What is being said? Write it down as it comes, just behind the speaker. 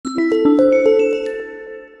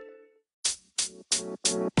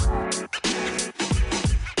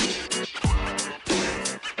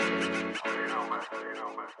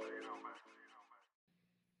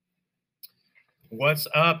What's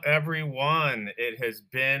up, everyone? It has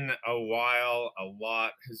been a while. A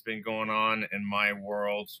lot has been going on in my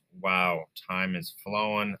world. Wow, time is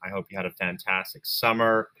flowing. I hope you had a fantastic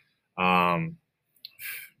summer. Don't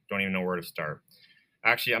even know where to start.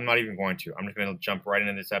 Actually, I'm not even going to. I'm just going to jump right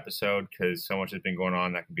into this episode because so much has been going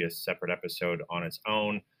on. That could be a separate episode on its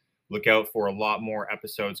own. Look out for a lot more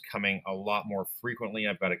episodes coming a lot more frequently.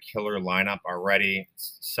 I've got a killer lineup already.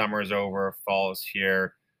 Summer's over. Fall is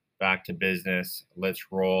here. Back to business.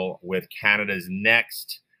 Let's roll with Canada's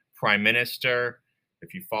next Prime Minister.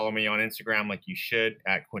 If you follow me on Instagram like you should,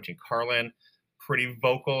 at Quentin Carlin, pretty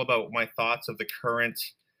vocal about my thoughts of the current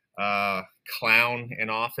clown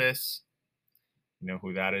in office. You know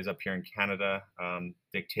who that is up here in Canada,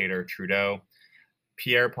 dictator Trudeau.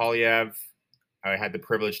 Pierre Poilievre, I had the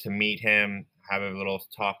privilege to meet him, have a little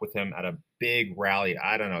talk with him at a big rally.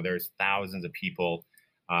 I don't know, there's thousands of people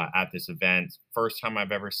at this event. First time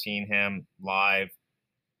I've ever seen him live.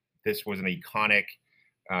 This was an iconic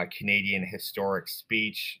Canadian historic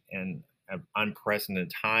speech and unprecedented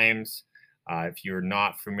times. If you're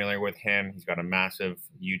not familiar with him, he's got a massive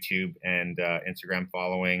YouTube and Instagram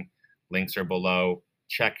following. Links are below.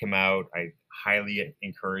 Check him out. I highly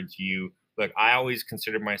encourage you. Look, I always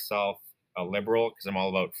considered myself a liberal because I'm all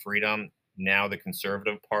about freedom. Now the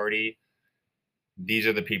Conservative Party, these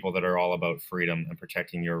are the people that are all about freedom and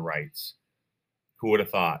protecting your rights. Who would have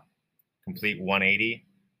thought? Complete 180,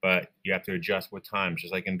 but you have to adjust with times.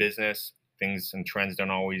 Just like in business, things and trends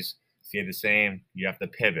don't always stay the same. You have to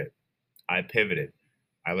pivot. I pivoted.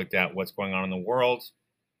 I looked at what's going on in the world,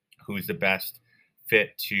 who's the best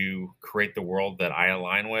fit to create the world that I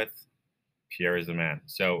align with. Pierre is the man.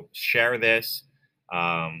 So share this,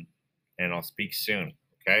 and I'll speak soon.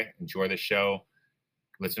 Okay? Enjoy the show.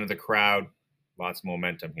 Listen to the crowd. Lots of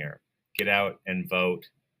momentum here. Get out and vote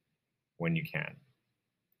when you can.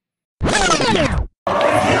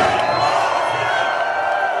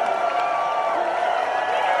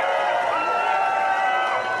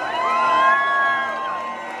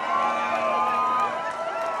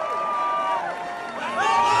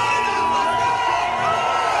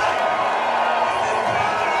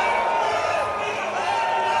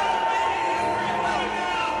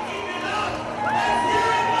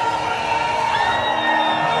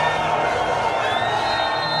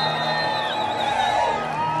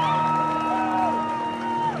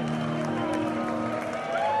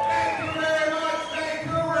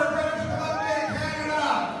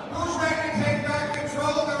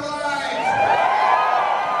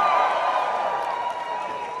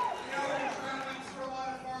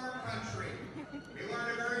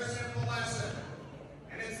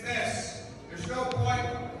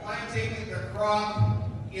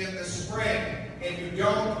 In the spring, if you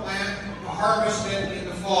don't plan to harvest it in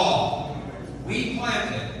the fall. We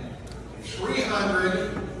planted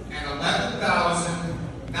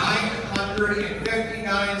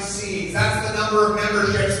 311,959 seeds. That's the number of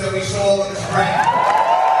memberships that we sold in the spring.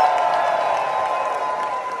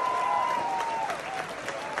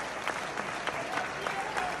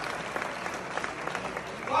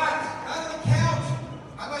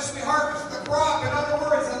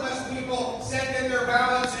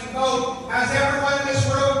 Has everyone in this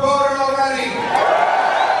room voted already?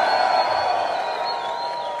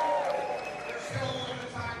 There's still a little bit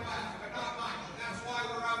of time left, but not much. And that's why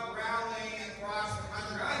we're out rallying across the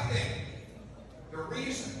country. I think the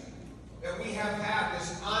reason that we have had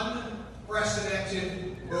this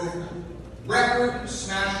unprecedented movement,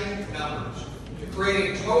 record-smashing numbers, to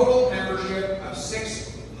create a total membership of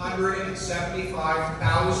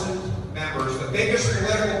 675,000 members, the biggest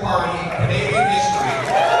political party in Canadian history.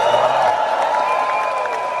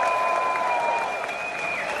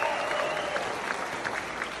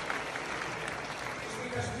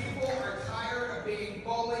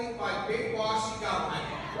 Big bossy government.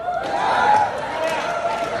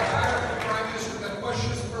 They're tired of the Prime Minister that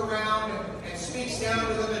pushes them around and speaks down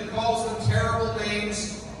to them and calls them terrible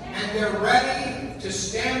names, and they're ready to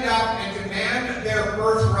stand up and demand their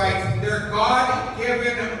birthright, their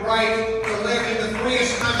God-given right to live in the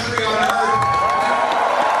freest country on earth.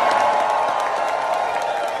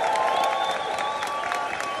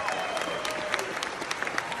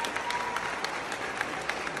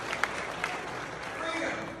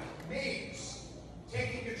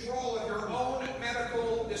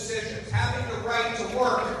 Having the right to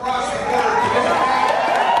work across the border to visit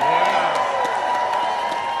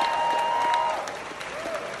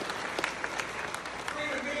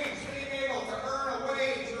freedom means being able to earn a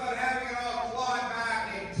wage without having an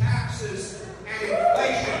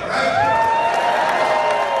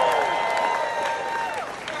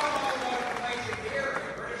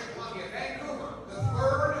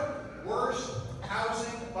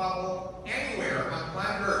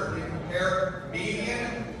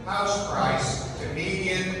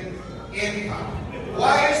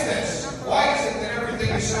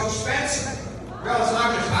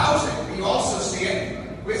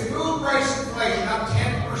inflation up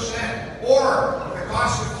 10%, or the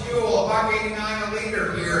cost of fuel, $1.89 a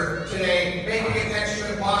liter here today, making it next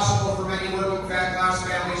to impossible for many working class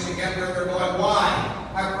families to get where they're going. Why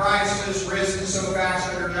have prices risen so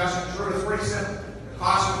fast under Justin Trudeau? It's pretty simple. The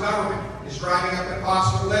cost of government is driving up the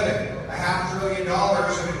cost of living. $500 billion of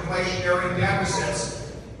inflationary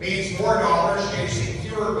deficits means more dollars chasing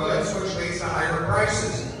fewer goods, which leads to higher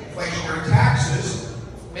prices. Inflationary taxes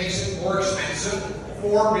makes it more expensive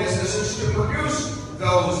for businesses to produce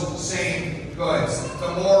those same goods.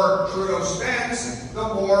 The more Trudeau spends, the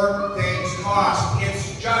more things cost.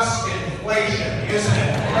 It's just inflation, isn't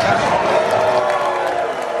it?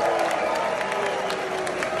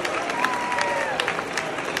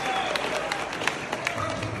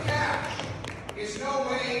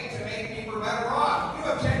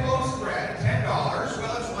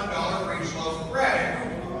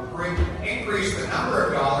 Increase the number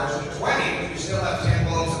of dollars to 20, but you still have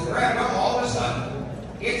 10 loaves of bread. Well, all of a sudden,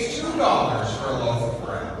 it's $2 for a loaf of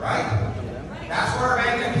bread, right? That's what our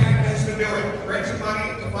Bank of Canada has been doing, printing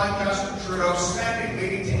money to fund Justin Trudeau's spending,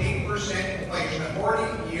 leading to 8% inflation, a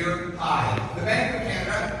 40-year high. The Bank of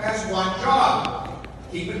Canada has one job: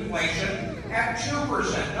 keep inflation at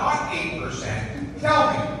 2%, not 8%.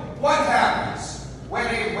 Tell me, what happens when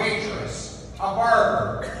a waitress, a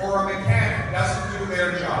barber, or a mechanic doesn't do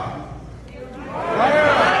their job?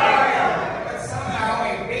 But somehow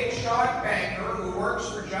a big shot banker who works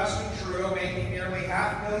for Justin Trudeau, making nearly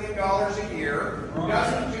 $500,000 a year, who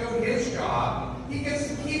doesn't do his job, he gets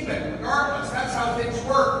to keep it regardless. That's how things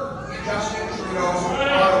work in Justin Trudeau's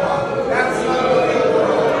Ottawa. That's not the real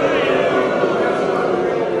world. That's not the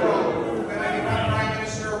real world. When I become Prime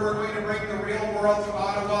Minister, we're going to bring the real world to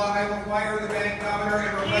Ottawa. I will fire the bank governor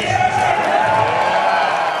and replace him.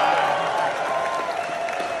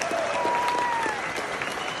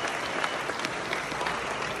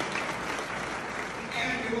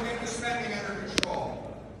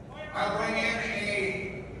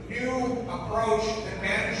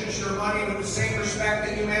 With the same respect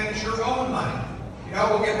that you manage your own money. You know,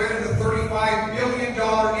 we'll get rid of the $35 billion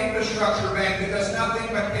infrastructure bank that does nothing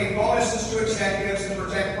but pay bonuses to executives and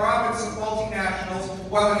protect profits of multinationals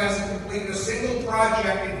while it hasn't completed a single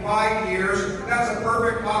project in 5 years. That's a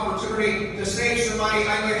perfect opportunity to save some money.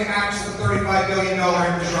 I'm going to axe the $35 billion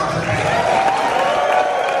infrastructure bank.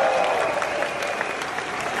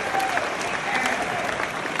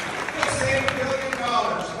 We'll save $1 billion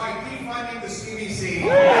by defunding the CBC.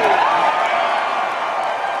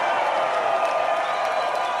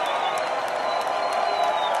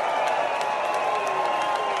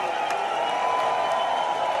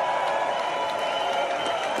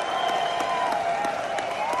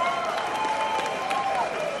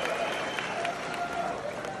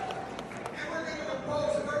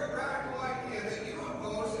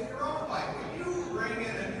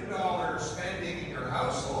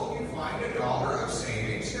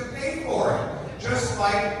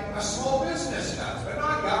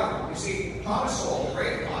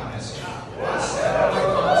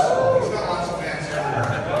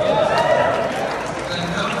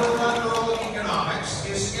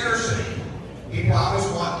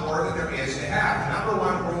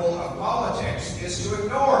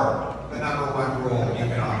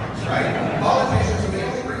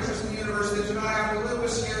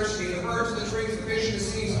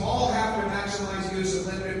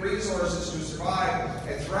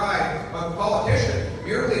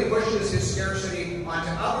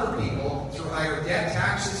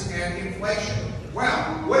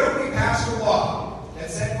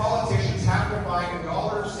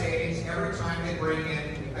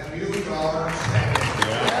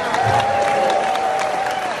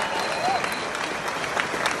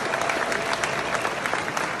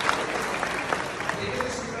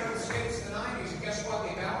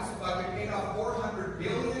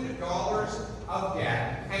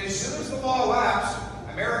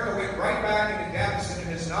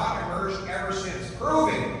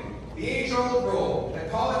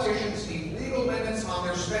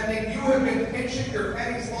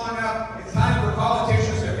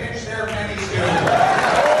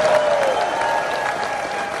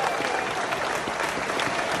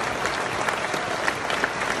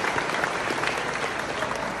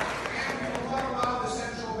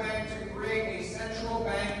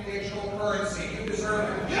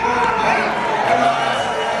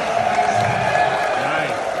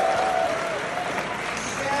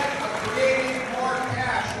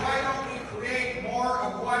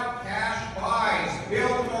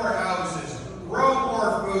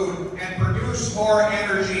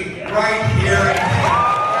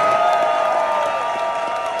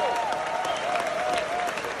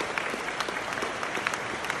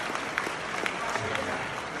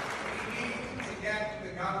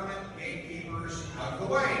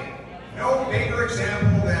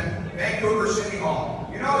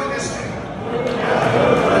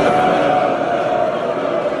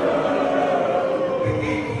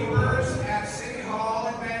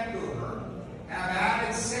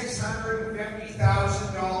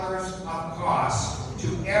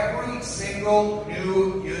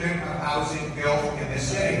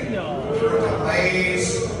 through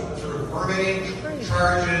delays, through permitting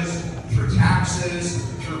charges, through taxes,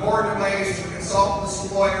 through more delays, through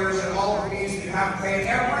consultants, lawyers, and all the fees that you have to pay.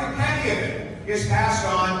 Every penny of it is passed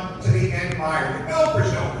on to the end buyer. The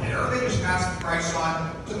developers don't care. They just pass the price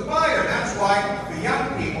on to the buyer. That's why the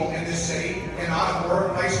young people in this city cannot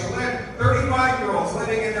afford a place to live. 35-year-olds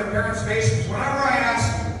living in their parents' basements. Whenever I ask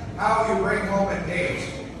how you bring home a date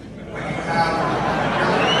when you have your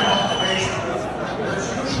living home basement, there's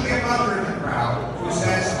usually a mother in the crowd who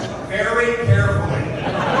says, very carefully.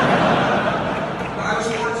 When I was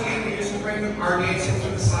 14, we used to bring our dates in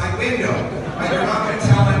through the side window. You're not going to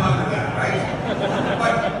tell my mother that, right?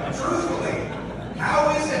 But truthfully,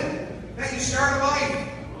 how is it that you start a life,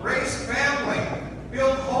 raise a family,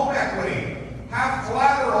 build home equity, have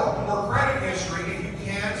collateral or credit history if you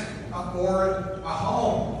can't afford a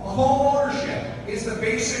home? Home ownership is the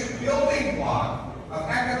basic building block of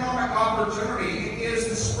economic opportunity. It is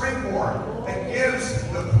the springboard that gives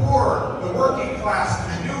the poor, the working class,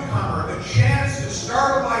 and the newcomer the chance to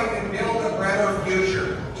start a life and build a better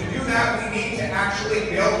future. To do that, we need to actually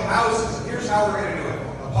build houses. Here's how we're going to do it.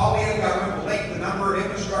 The Poilievre government will link the number of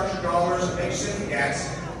infrastructure dollars a big city gets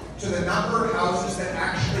to the number of houses that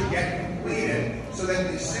actually get completed, so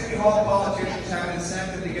that the city hall politicians have an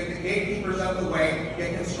incentive to get the gatekeepers out of the way,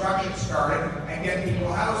 get construction started, and get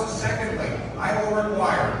people houses. Secondly, I will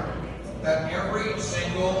require that every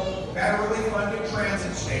single federally funded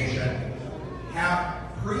transit station have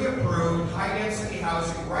pre-approved high-density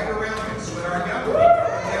housing right around it, so that our young people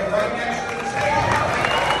live right next to the station.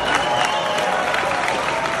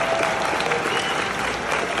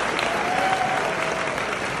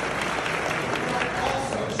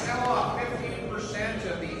 Also, sell off 15%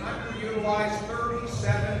 of the underutilized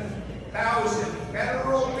 37,000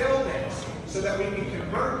 federal buildings, so that we can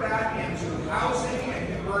convert that into housing and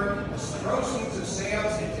convert the proceeds of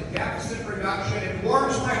sales into deficit reduction. It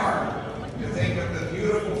warms my heart to think of the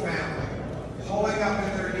beautiful family pulling up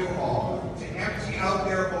in their new home to empty out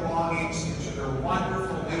their belongings into their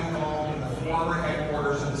wonderful new home in the former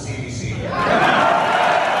headquarters of the CBC.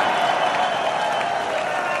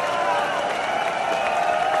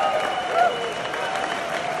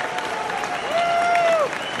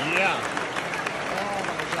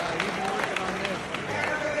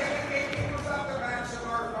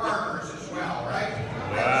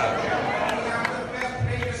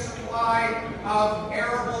 Of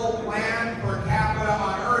arable land per capita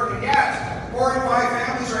on Earth, and yet 4 and 5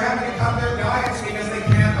 families are having to cut their diets because they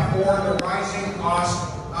can't afford the rising cost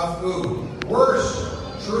of food. Worse,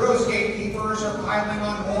 Trudeau's gatekeepers are piling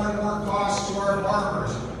on more and more costs to our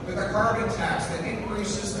farmers with a carbon tax that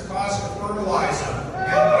increases the cost of fertilizer and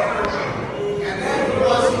energy. And then he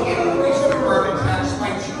wants to increase the carbon tax by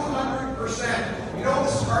 200%. You know,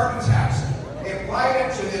 this carbon tax, they applied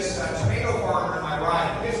it to this tomato farmer in my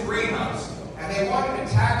ride, his greenhouse. And they wanted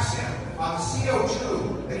to tax him on the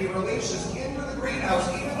CO2 that he releases into the greenhouse,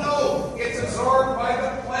 even though it's absorbed by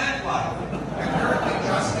the plant life. Apparently,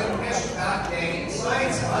 Justin missed that day in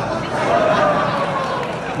science class.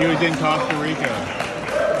 He was in Costa Rica.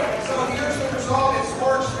 So here's the result. It's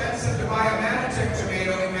more expensive to buy a Manotick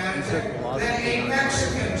tomato in Manotick than a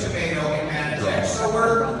Mexican tomato in Manotick. So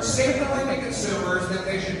we're signaling to consumers that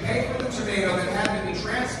they should pay for the tomato that had to be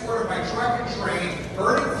transported by truck and train,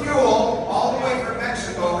 burning fuel all the way from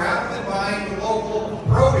Mexico, rather than buying the local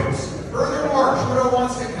produce. Furthermore, Trudeau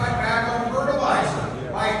wants to cut back on fertilizer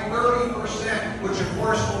by 30%, which of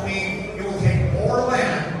course will mean it will take more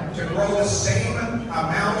land to grow the same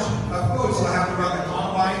amount of food. So they'll have to run the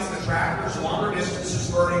combines, the tractors, longer distances,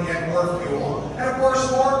 burning yet more fuel. And of course,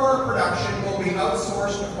 more and more production will be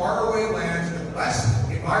outsourced to faraway lands with less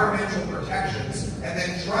environmental protections, and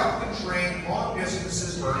then truck and train long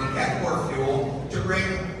distances burning yet more fuel to bring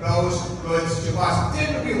those goods to us.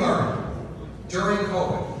 Didn't we learn during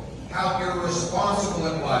COVID how irresponsible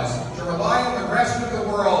it was to rely on the rest of the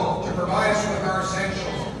world to provide us with our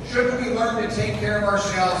essentials? Shouldn't we learn to take care of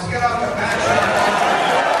ourselves, get off the backs of our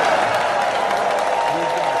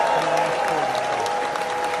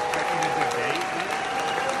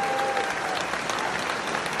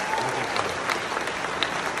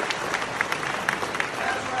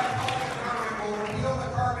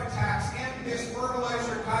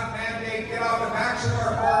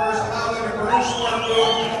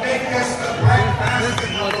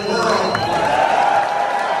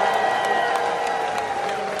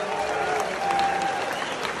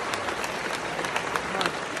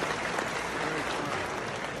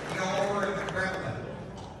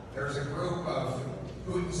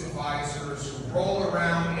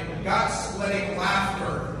gut-splitting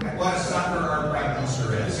laughter at what a sucker our Prime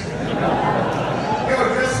Minister is. Just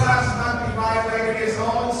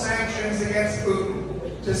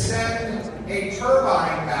to send a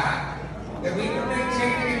turbine back that we can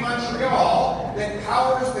maintain in Montreal that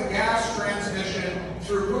powers the gas transmission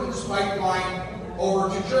through Putin's pipeline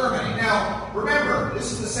over to Germany. Now, remember,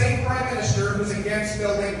 this is the same Prime Minister who's against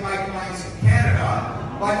building pipelines in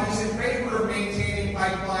Canada, but he's in favor of maintaining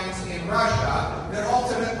pipelines in Russia that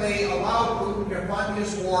ultimately allow Putin to fund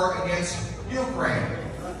his war against Ukraine.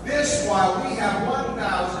 This while we have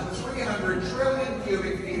 1,300 trillion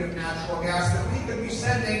cubic feet of natural gas that we could be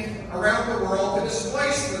sending around the world to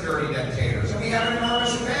displace the dirty dictators. And we have an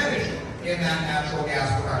enormous advantage in that natural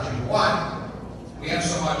gas production. One, we have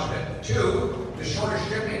so much of it. Two, the shortest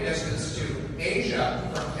shipping distance to Asia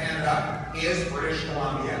from Canada is British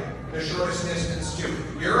Columbia. The shortest distance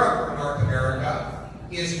to Europe from North America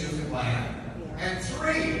is Newfoundland. And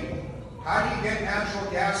three, how do you get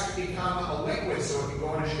natural gas to become a liquid so it can go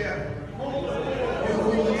on a ship? You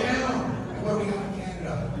cool it down. And what do we have in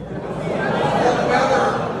Canada? Cold weather.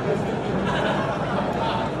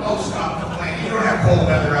 Oh, stop complaining. You don't have cold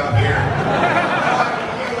weather out here.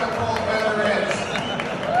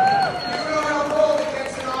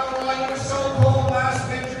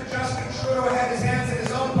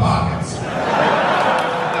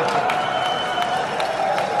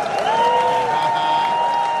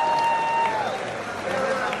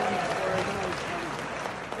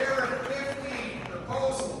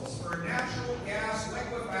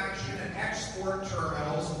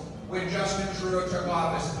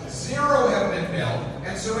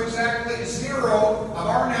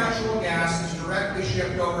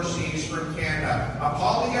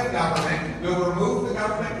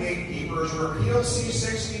 Repeal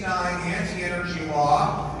C-69 anti-energy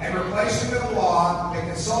law and replace it with a law that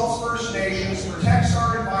consults First Nations, protects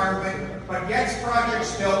our environment, but gets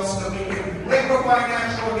projects built so that we can liquefy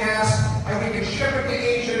natural gas and we can ship it to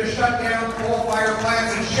Asia to shut down coal-fired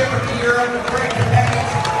plants and ship it to Europe to break the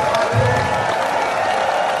decades.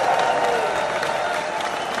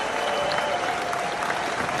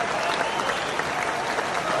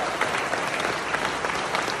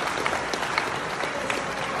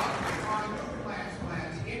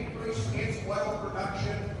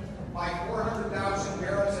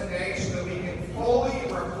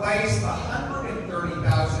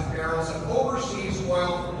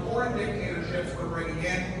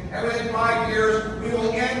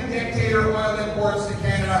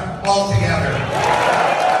 Altogether.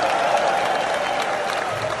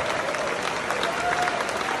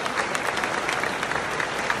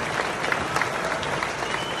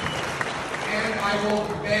 And I will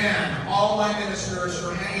ban all my ministers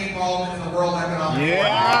from any involvement in the World Economic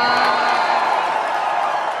Forum.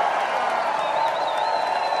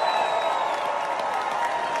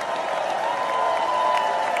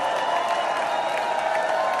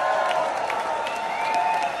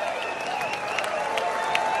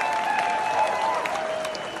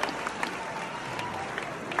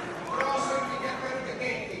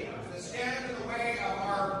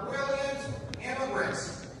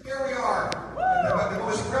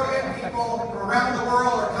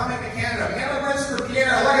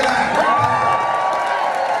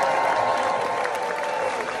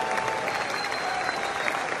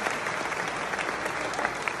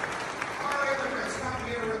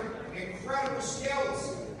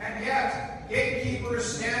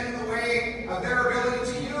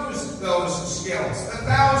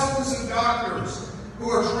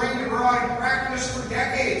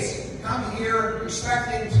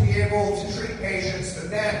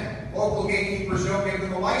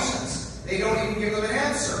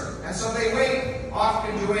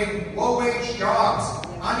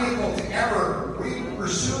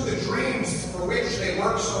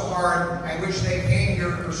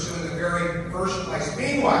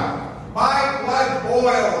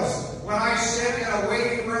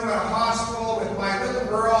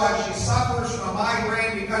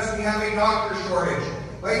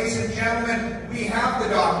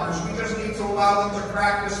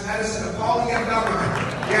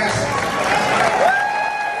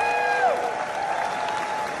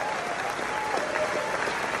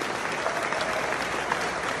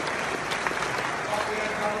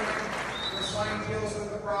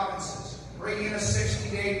 Bring in a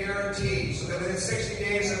 60-day guarantee so that within 60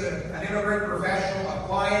 days of an immigrant professional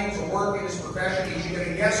applying to work in his profession, he should get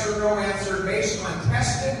a yes or no answer based on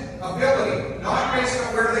tested ability, not based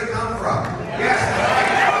on where they come from. Yes, that's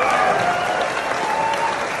right.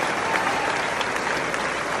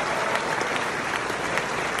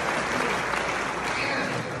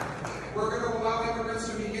 And we're going to allow immigrants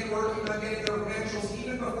to begin working on getting their credentials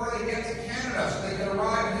even before they get to Canada so they can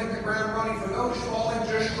arrive and hit the ground running for those falling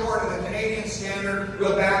just short of the Canadian Standard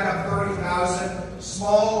will back up 30,000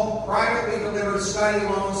 small, privately delivered study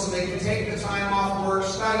loans so they can take the time off work,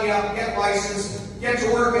 study up, get licensed, get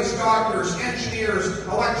to work as doctors, engineers,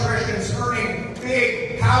 electricians, earning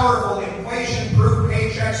big, powerful, inflation-proof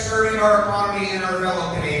paychecks, serving our economy and our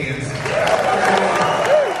fellow Canadians.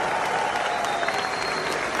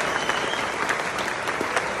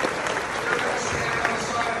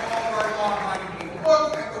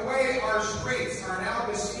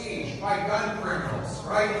 Gun criminals,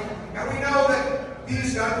 right? And we know that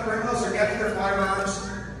these gun criminals are getting their firearms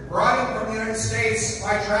brought in from the United States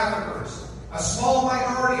by traffickers. A small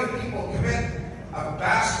minority of people commit a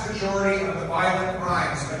vast majority of the violent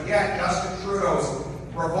crimes, but yet Justin Trudeau's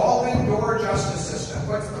revolving door justice system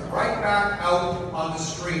puts them right back out on the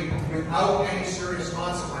street without any serious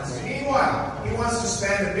consequences. Meanwhile, he wants to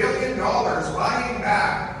spend $1 billion buying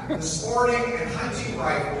back the sporting and hunting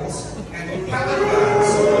rifles and pellet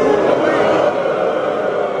guns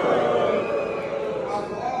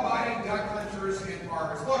of law-abiding duck hunters and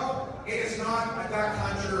farmers. Look, it is not a duck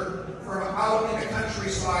hunter from out in the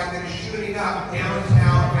countryside that is shooting up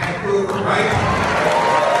downtown Vancouver, right?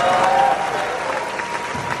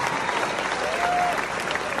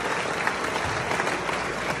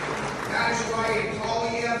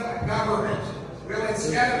 Government will,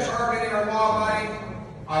 instead of targeting our law-abiding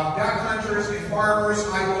duck hunters and farmers,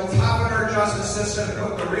 I will toughen our justice system and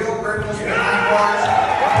put the real criminals behind bars.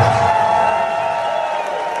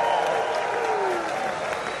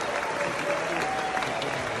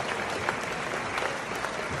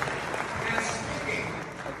 And speaking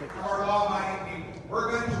of our law-abiding people, we're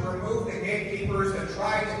going to remove the gatekeepers that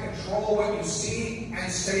try to control what you see and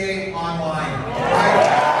say online. Right?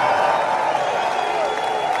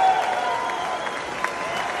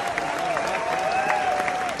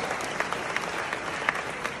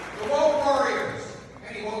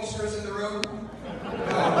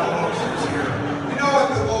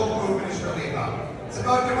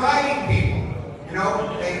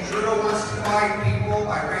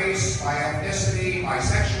 By ethnicity, by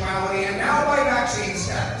sexuality, and now by vaccine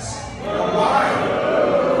status. Why?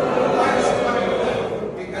 Why is it coming to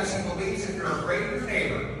that? Because he believes if you're afraid of your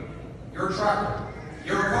neighbor, your trucker,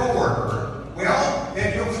 your co-worker, well,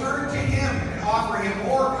 then you'll turn to him and offer him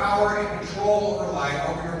more power and control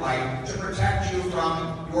over your life to protect you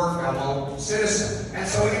from your fellow citizen. And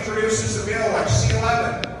so he introduces a bill like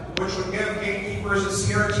C-11, which would give gatekeepers at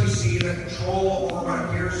CRTC the control over what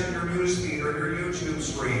appears in your newsfeed or your YouTube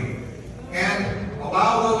stream, and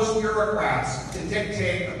allow those bureaucrats to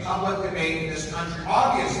dictate the public debate in this country,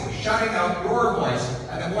 obviously shutting out your voice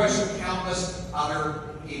and the voice of countless other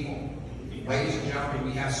people. Ladies and gentlemen,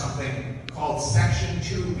 we have something called Section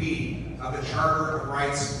 2B of the Charter of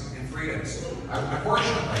Rights and Freedoms.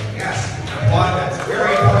 Unfortunately, yes, one that's a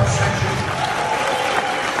very important section.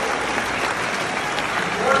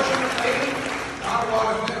 Unfortunately, not a lot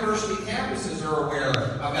of university campuses are aware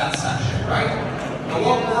of that section, right? The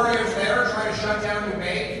woke warriors there try to shut down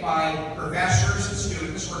debate by professors and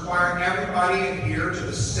students, requiring everybody to adhere to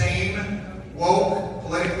the same woke,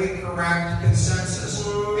 politically correct consensus.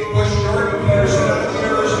 They push Jordan Peterson out of the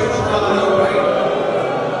University of Toronto, right?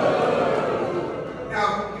 Now,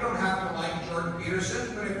 you don't have to like Jordan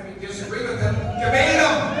Peterson, but if you disagree with him, debate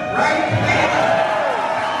him, right? Debate him.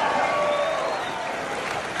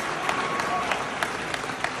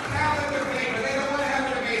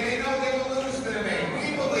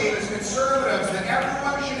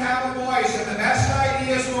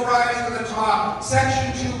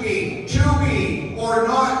 Section 2B, 2B or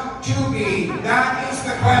not 2B, that is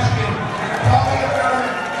the question. And the quality of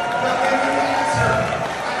government will give you the answer.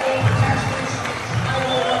 I will protect free speech. I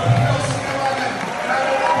will repeal C-11. And I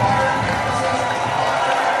will require campuses.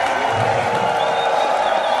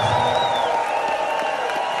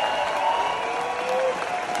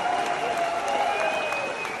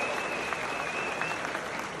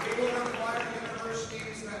 We will require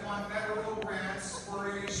universities that want federal grants for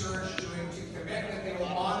research to commit that they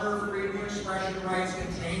will honor freedom of expression rights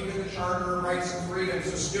contained in the Charter of Rights and Freedoms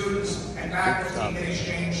so students and faculty can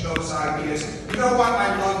exchange those ideas. You know what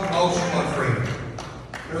I love most about freedom?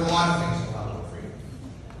 There's a lot of things I love about freedom.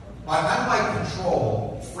 But unlike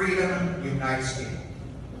control, freedom unites people.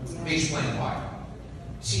 Let me explain why.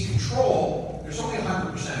 See, control, there's only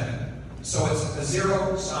 100% of it. So it's a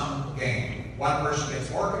zero-sum game. One person gets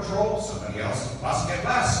more control, somebody else must get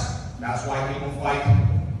less. That's why people fight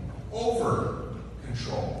over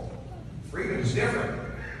control. Freedom is different.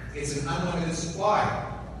 It's an unlimited supply.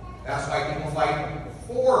 That's why people fight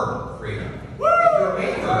for freedom. If your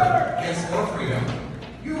neighbor gets more freedom,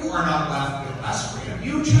 you are not left with less freedom.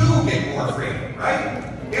 You too get more freedom, right?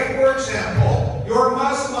 If, for example,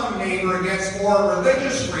 leader gets more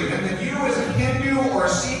religious freedom, then you as a Hindu or a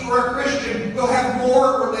Sikh or a Christian will have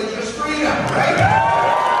more religious freedom,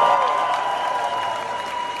 right?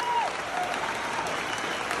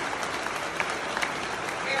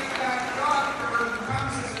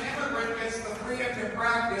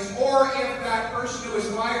 Or if that person who is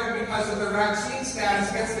fired because of their vaccine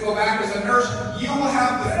status gets to go back as a nurse, you will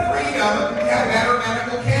have the freedom to have better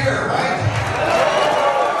medical care, right?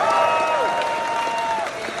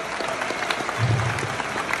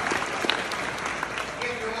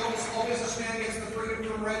 If your local small businessman gets the freedom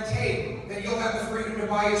from red tape, then you'll have the freedom to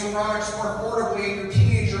buy his products more affordably, and your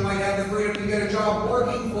teenager might have the freedom to get a job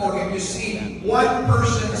working for him. You see, one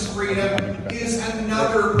person's freedom is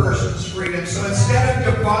another person's freedom. So instead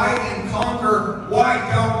of divide and conquer, why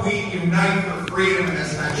don't we unite for freedom in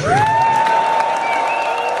this country?